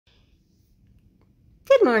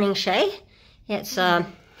Good morning, Shea. It's June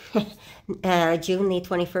the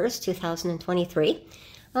 21st, 2023.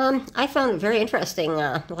 I found it very interesting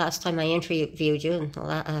the last time I interviewed you,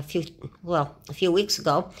 a few weeks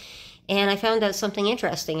ago, and I found out something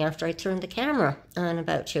interesting after I turned the camera on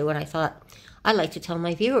about you, and I thought I'd like to tell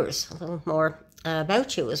my viewers a little more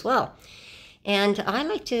about you as well. And I'd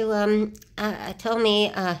like to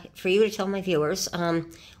for you to tell my viewers,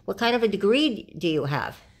 what kind of a degree do you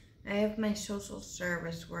have? I have my social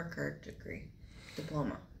service worker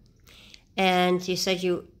diploma. And you said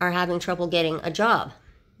you are having trouble getting a job.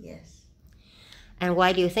 Yes. And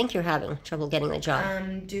why do you think you're having trouble getting a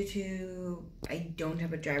job? Due to I don't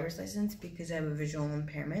have a driver's license because I have a visual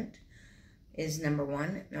impairment is number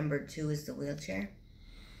one. Number two is the wheelchair.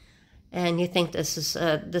 And you think this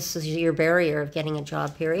is your barrier of getting a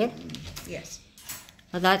job, period? Yes.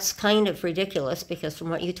 Well, that's kind of ridiculous because from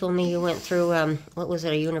what you told me, you went through, what was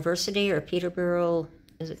it, a university or Peterborough?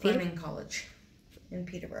 Is it Fleming College in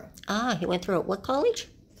Peterborough. Ah, you went through what college?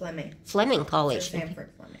 Fleming. Fleming College. So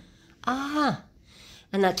Stanford Fleming. Ah,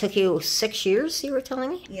 and that took you 6 years, you were telling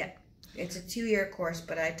me? Yeah. It's a 2-year course,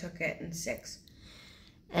 but I took it in 6.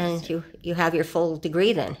 And you have your full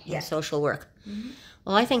degree then in social work. Mm-hmm.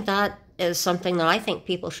 Well, I think that is something that I think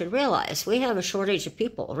people should realize. We have a shortage of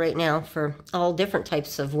people right now for all different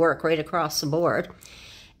types of work right across the board.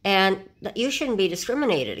 And that you shouldn't be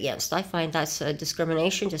discriminated against. I find that's a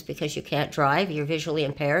discrimination just because you can't drive, you're visually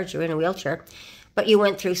impaired, you're in a wheelchair. But you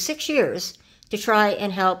went through 6 years to try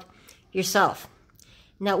and help yourself.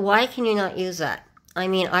 Now, why can you not use that? I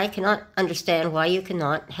mean, I cannot understand why you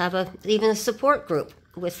cannot have even a support group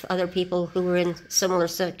with other people who are in similar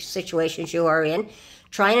situations you are in,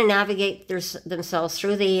 trying to navigate themselves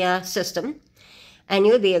through the system. And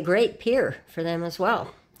you would be a great peer for them as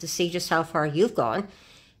well, to see just how far you've gone.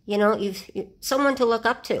 You know, you've someone to look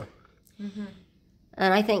up to. Mm-hmm.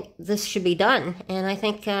 And I think this should be done. And I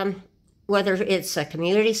think whether it's a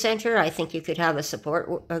community center, I think you could have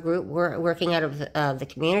a group working out of the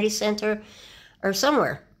community center or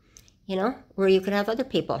somewhere, you know, where you could have other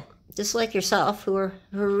people just like yourself who are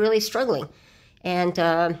really struggling. And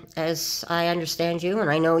as I understand you, and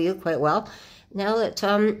I know you quite well, now that,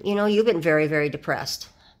 you know, you've been very, very depressed.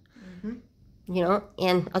 Mm-hmm. You know,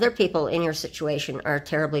 and other people in your situation are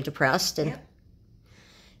terribly depressed, and,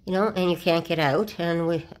 you know, and you can't get out.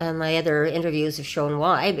 And my other interviews have shown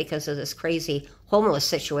why, because of this crazy homeless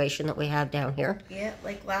situation that we have down here. Yeah,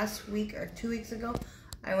 like last week or 2 weeks ago,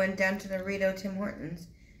 I went down to the Rito Tim Hortons,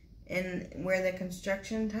 and where the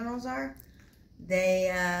construction tunnels are, I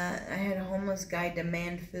had a homeless guy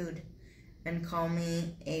demand food and call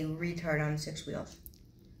me a retard on 6 wheels.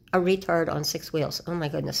 A retard on 6 wheels. Oh my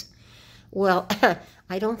goodness. Well,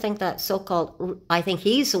 I don't think that so-called, I think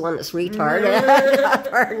he's the one that's retard.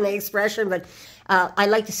 Pardon the expression, but I'd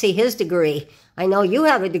like to see his degree. I know you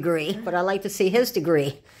have a degree, but I'd like to see his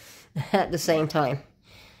degree at the same time.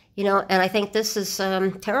 You know, and I think this is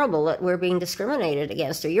terrible that we're being discriminated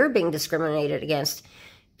against, or you're being discriminated against,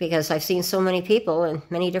 because I've seen so many people in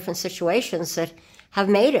many different situations that have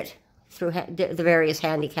made it through the various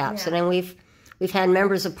handicaps. Yeah. And then we've had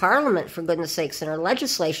members of parliament, for goodness sakes, in our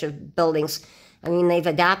legislative buildings. I mean, they've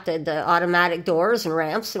adapted the automatic doors and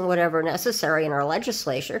ramps and whatever necessary in our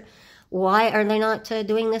legislature. Why are they not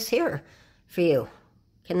doing this here for you?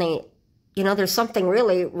 Can they... You know, there's something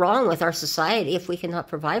really wrong with our society if we cannot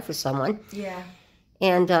provide for someone. Yeah.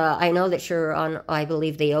 And I know that you're on, I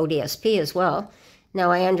believe, the ODSP as well. Now,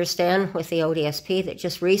 I understand with the ODSP that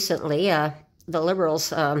just recently the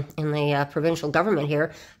Liberals in the provincial government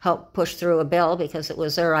here helped push through a bill because it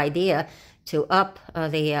was their idea to up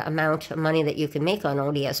the amount of money that you can make on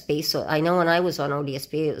ODSP. So I know when I was on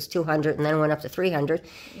ODSP, it was $200 and then went up to $300.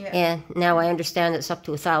 Yeah. And now I understand it's up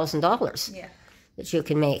to $1,000 that you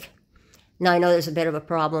can make. Now, I know there's a bit of a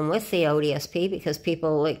problem with the ODSP because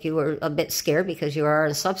people like you are a bit scared because you are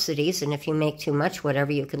on subsidies, and if you make too much,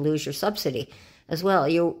 whatever, you could lose your subsidy as well. Are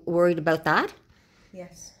you worried about that?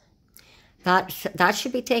 Yes. That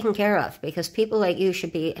should be taken care of because people like you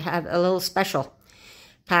should have a little special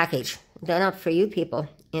package done up for you people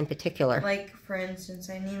in particular. Like, for instance,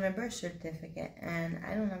 I need my birth certificate, and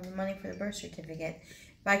I don't have the money for the birth certificate.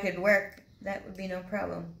 If I could work, that would be no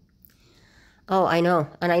problem. Oh, I know.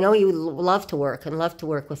 And I know you love to work and love to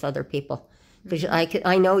work with other people. Because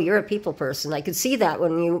I know you're a people person. I could see that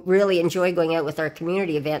when you really enjoy going out with our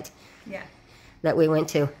community event that we went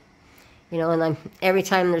to. You know, and every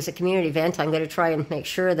time there's a community event, I'm going to try and make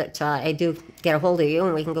sure that I do get a hold of you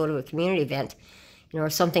and we can go to a community event. You know, or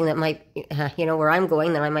something that might, you know, where I'm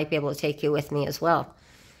going, that I might be able to take you with me as well,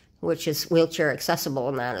 which is wheelchair accessible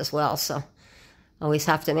and that as well. So always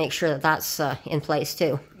have to make sure that that's in place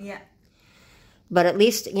too. Yeah. But at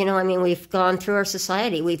least, you know, I mean, we've gone through our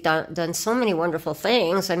society. We've done so many wonderful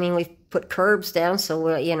things. I mean, we've put curbs down,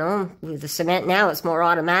 so, you know, with the cement now, it's more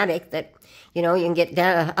automatic that, you know, you can get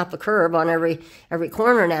down, up a curb on every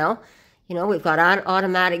corner now. You know, we've got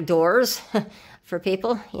automatic doors for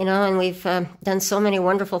people, you know, and we've done so many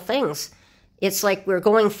wonderful things. It's like we're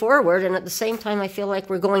going forward, and at the same time, I feel like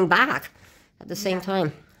we're going back at the same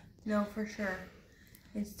time. No, for sure.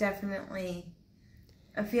 It's definitely...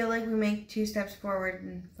 I feel like we make 2 steps forward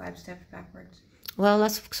and 5 steps backwards. Well,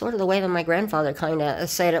 that's sort of the way that my grandfather kind of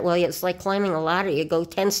said it. Well, it's like climbing a ladder. You go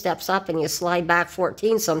 10 steps up and you slide back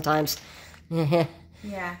 14 sometimes. Yeah.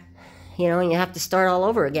 You know, and you have to start all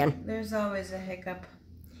over again. There's always a hiccup.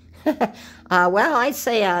 Well, I'd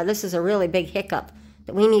say this is a really big hiccup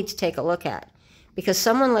that we need to take a look at. Because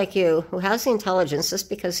someone like you, who has the intelligence, just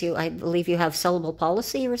because I believe you have cerebral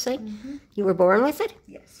palsy, you were saying? Mm-hmm. You were born with it?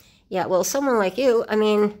 Yes. Yeah, well, someone like you, I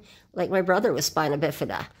mean, like my brother was spina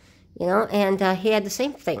bifida, you know, and he had the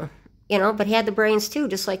same thing, you know, but he had the brains too,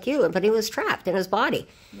 just like you, but he was trapped in his body.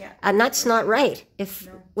 Yeah. And that's not right. If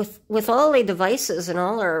with all the devices and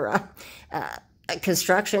all our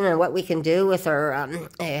construction and what we can do with our,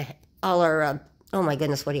 all our, oh my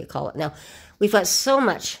goodness, what do you call it now? We've got so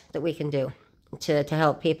much that we can do to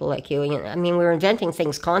help people like you. I mean, we're inventing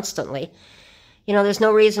things constantly. You know, there's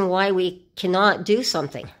no reason why we cannot do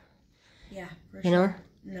something. Yeah, for you know?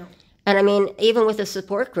 No. And I mean, even with a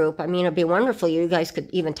support group, I mean, it'd be wonderful. You guys could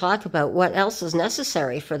even talk about what else is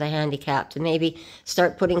necessary for the handicapped and maybe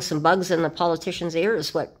start putting some bugs in the politicians'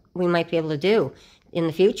 ears, what we might be able to do in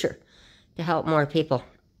the future to help more people.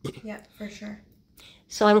 Yeah, for sure.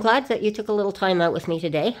 So I'm glad that you took a little time out with me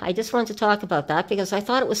today. I just wanted to talk about that because I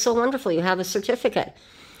thought it was so wonderful. You have a certificate,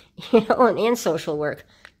 you know, in social work.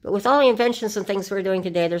 But with all the inventions and things we're doing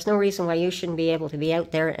today, there's no reason why you shouldn't be able to be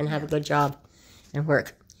out there and have a good job and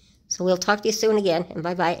work. So we'll talk to you soon again, and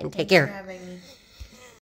bye-bye, and take care. Thanks for having me.